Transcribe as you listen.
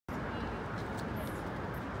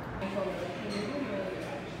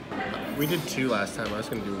We did 2 last time. I was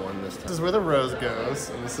gonna do 1 this time. This is where the rose goes,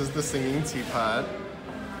 and this is the singing teapot,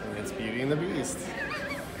 and it's Beauty and the Beast.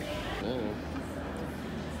 Oh,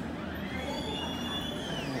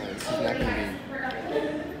 this is not gonna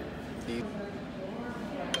be.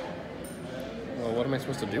 Well, what am I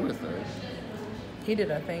supposed to do with it? He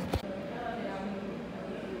did, I think.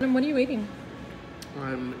 And what are you eating?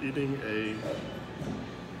 I'm eating a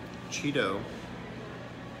Cheeto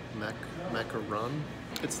macaron.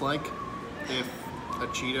 It's like if a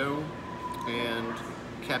Cheeto and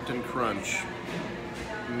Captain Crunch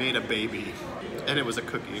made a baby, and it was a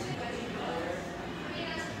cookie.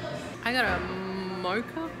 I got a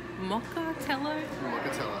moccatello.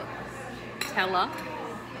 Moccatella. Tella.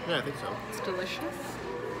 Yeah, I think so. It's delicious.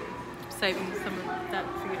 Saving some of that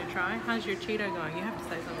for you to try. How's your Cheeto going? You have to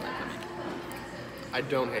say something for me. I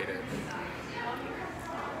don't hate it.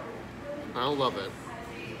 I don't love it,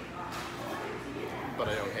 but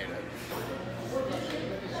I don't hate it.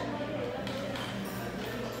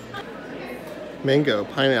 Mango,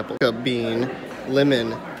 pineapple, bean,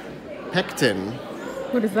 lemon, pectin.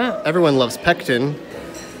 What is that? Everyone loves pectin.